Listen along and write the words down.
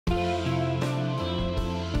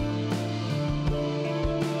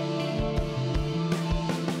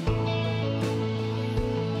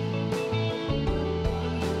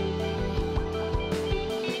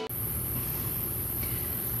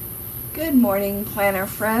Good morning, planner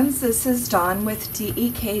friends. This is Dawn with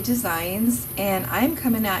DEK Designs, and I'm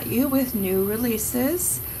coming at you with new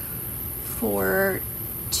releases for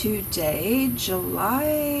today,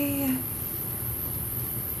 July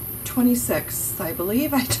 26th, I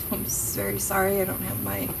believe. I'm very sorry, I don't have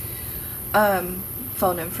my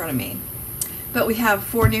phone in front of me. But we have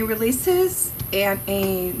 4 new releases and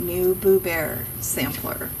a new Boo Bear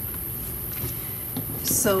sampler.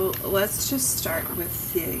 So let's just start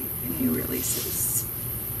with the new releases.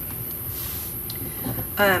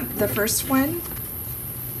 The first one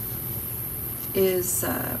is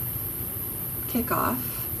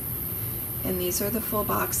Kickoff, and these are the full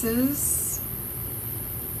boxes.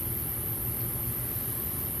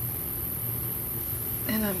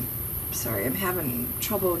 And I'm sorry, I'm having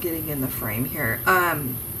trouble getting in the frame here.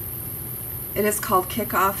 It is called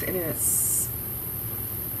Kickoff, and it's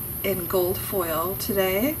in gold foil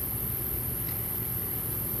today.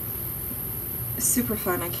 Super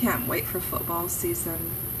fun. I can't wait for football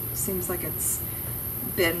season. Seems like it's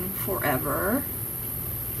been forever.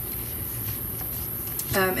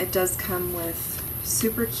 It does come with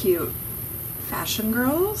super cute fashion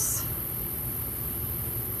girls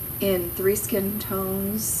in 3 skin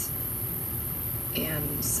tones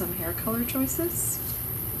and some hair color choices,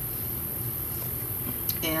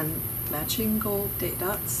 and matching gold date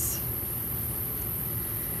dots.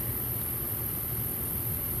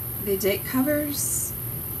 The date covers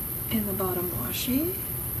in the bottom washi.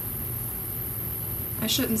 I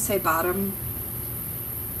shouldn't say bottom,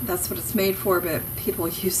 that's what it's made for, but people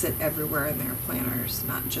use it everywhere in their planners,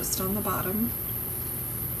 not just on the bottom.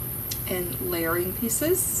 And layering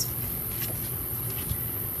pieces.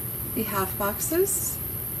 The half boxes.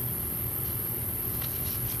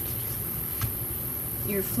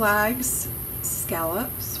 Your flags,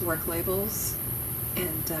 scallops, work labels,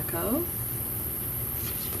 and deco.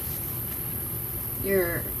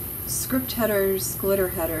 Your script headers, glitter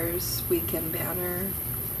headers, weekend banner,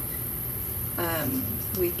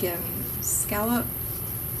 weekend scallop,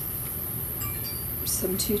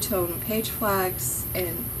 some 2-tone page flags,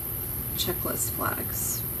 and checklist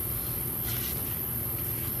flags.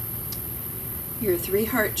 Your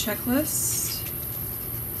 3-heart checklist.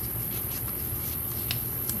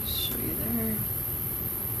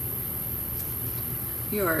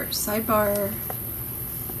 Your sidebar,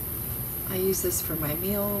 I use this for my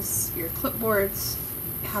meals, your clipboards,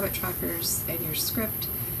 habit trackers, and your script,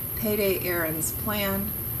 payday errands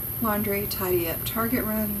plan, laundry, tidy up, Target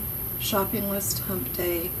run, shopping list, hump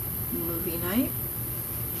day, movie night.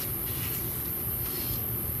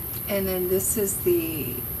 And then this is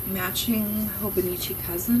the matching Hobonichi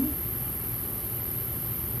cousin.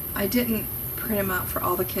 I didn't print them out for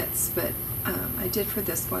all the kits, but I did for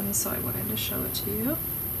this one, so I wanted to show it to you.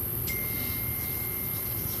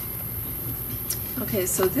 Okay,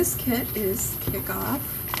 so this kit is Kickoff,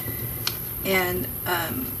 and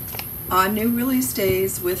on new release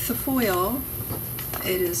days with the foil,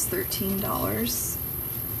 it is $13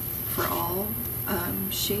 for all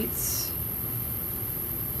sheets,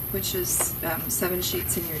 which is 7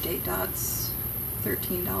 sheets in your date dots,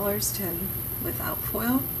 $13, 10 without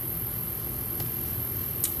foil.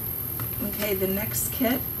 Okay, the next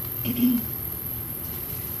kit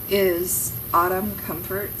is Autumn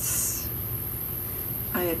Comforts.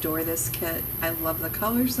 I adore this kit. I love the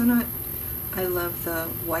colors in it. I love the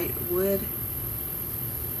white wood.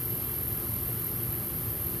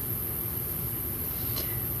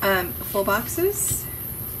 Full boxes.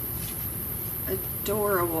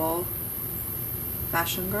 Adorable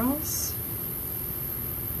fashion girls.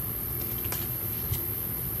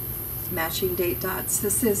 Matching date dots.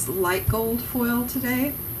 This is light gold foil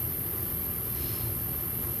today.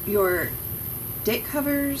 Your date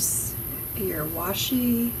covers, your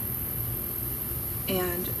washi,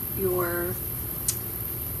 and your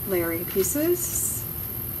layering pieces,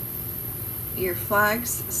 your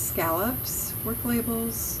flags, scallops, work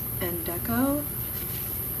labels, and deco,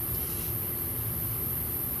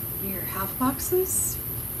 your half boxes,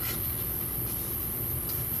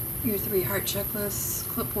 your 3-heart checklists,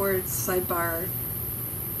 clipboards, sidebar,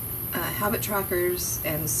 habit trackers,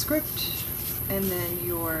 and script, and then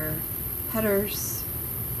your headers,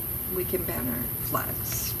 weekend banner,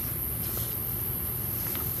 flags.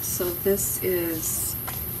 So this is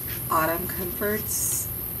Autumn Comforts.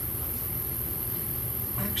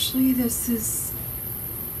 Actually, this is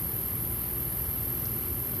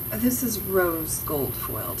rose gold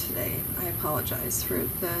foil today. I apologize for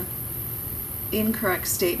the incorrect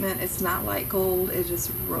statement. It's not light gold, it is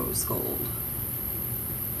rose gold.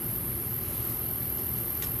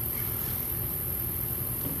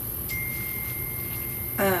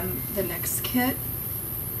 The next kit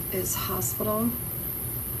is Hospital,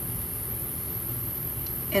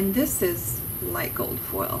 and this is light gold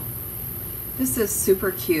foil. This is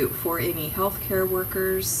super cute for any healthcare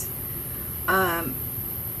workers,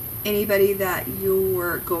 anybody that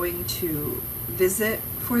you're going to visit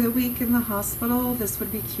for the week in the hospital. This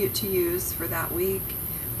would be cute to use for that week.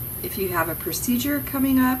 If you have a procedure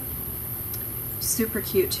coming up, super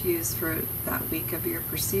cute to use for that week of your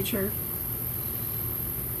procedure.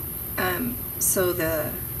 So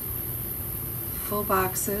the full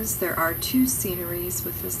boxes, there are 2 sceneries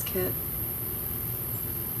with this kit,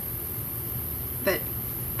 but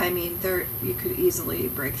I mean, you could easily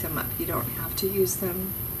break them up. You don't have to use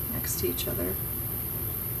them next to each other.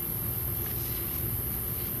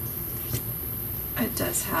 It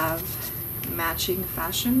does have matching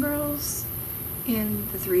Fashion Girls in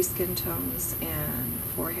the 3 skin tones and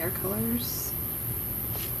 4 hair colors,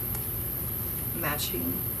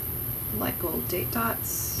 matching light gold date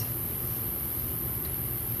dots,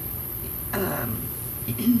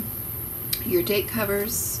 your date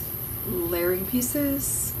covers, layering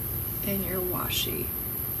pieces, and your washi.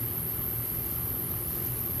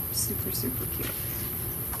 Super, super cute.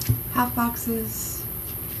 Half boxes,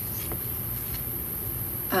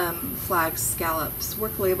 flags, scallops,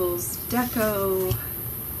 work labels, deco,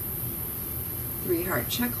 3-heart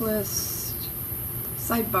checklist,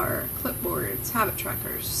 sidebar, clipboards, habit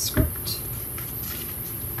trackers, script,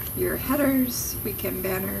 your headers, weekend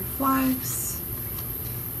banner, flags,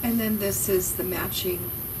 and then this is the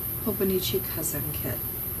matching Hobonichi Cousin kit.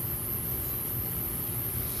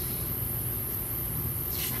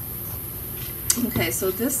 Okay,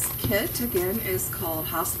 so this kit again is called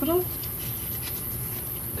Hospital.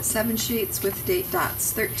 7 sheets with date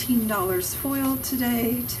dots, $13 foil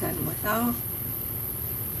today, 10 without.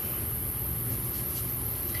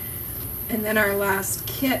 And then our last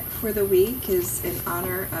kit for the week is in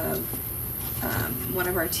honor of one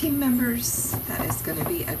of our team members. That is going to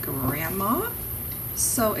be a grandma.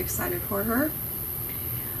 So excited for her.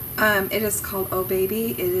 It is called Oh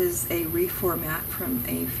Baby. It is a reformat from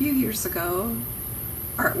a few years ago.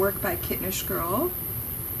 Artwork by Kittenish Girl.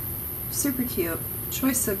 Super cute.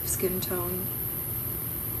 Choice of skin tone.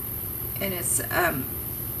 And it's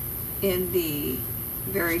in the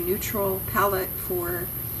very neutral palette for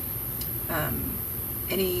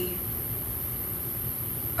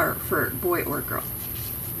for boy or girl.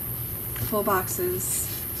 Full boxes,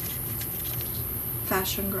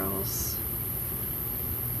 Fashion Girls,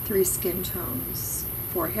 3 skin tones,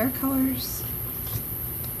 4 hair colors,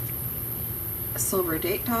 silver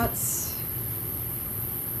date dots,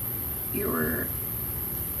 the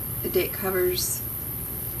date covers,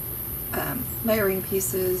 layering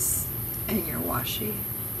pieces, and your washi.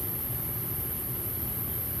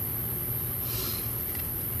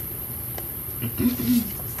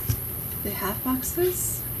 The half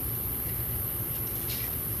boxes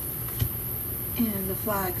and the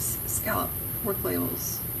flags, scallop, work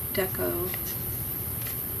labels, deco,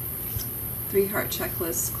 3-heart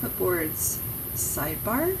checklist, clipboards,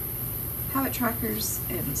 sidebar, habit trackers,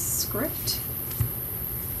 and script,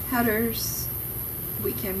 headers,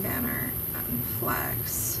 weekend banner, and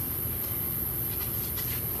flags.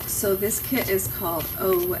 So this kit is called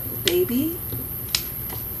Oh Baby,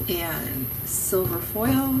 and silver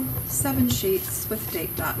foil, 7 sheets with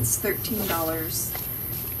date dots, $13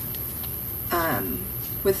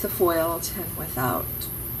 with the foil, 10 without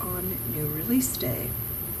on new release day.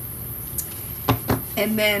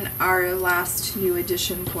 And then our last new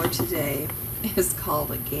addition for today is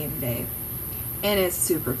called a Game Day, and it's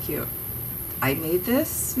super cute. I made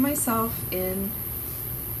this myself in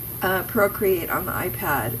Procreate on the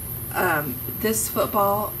iPad. This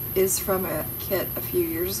football is from a kit a few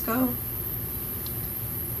years ago,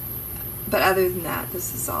 but other than that,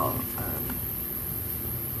 this is all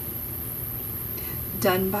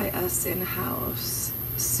done by us in-house.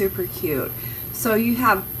 Super cute. So you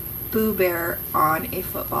have Boo Bear on a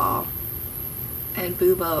football and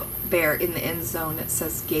Boo Bear in the end zone. It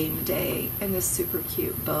says Game Day, and this super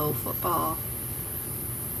cute bow football.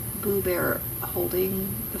 Boo Bear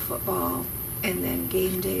holding the football, and then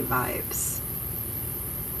Game Day vibes.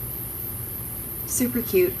 Super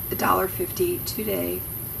cute. $1.50 today,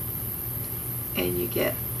 and you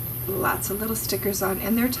get lots of little stickers on,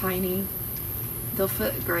 and they're tiny. They'll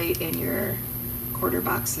fit great in your quarter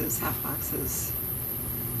boxes, half boxes.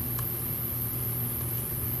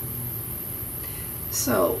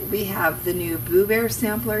 So we have the new Boo Bear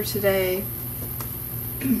sampler today.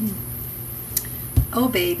 Oh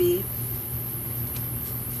Baby,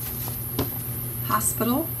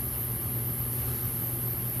 Hospital,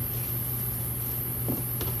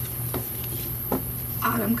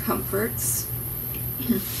 Autumn Comforts,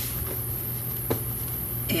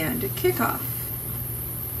 and a Kickoff.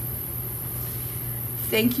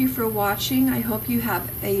 Thank you for watching. I hope you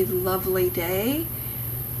have a lovely day,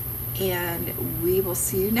 and we will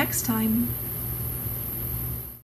see you next time.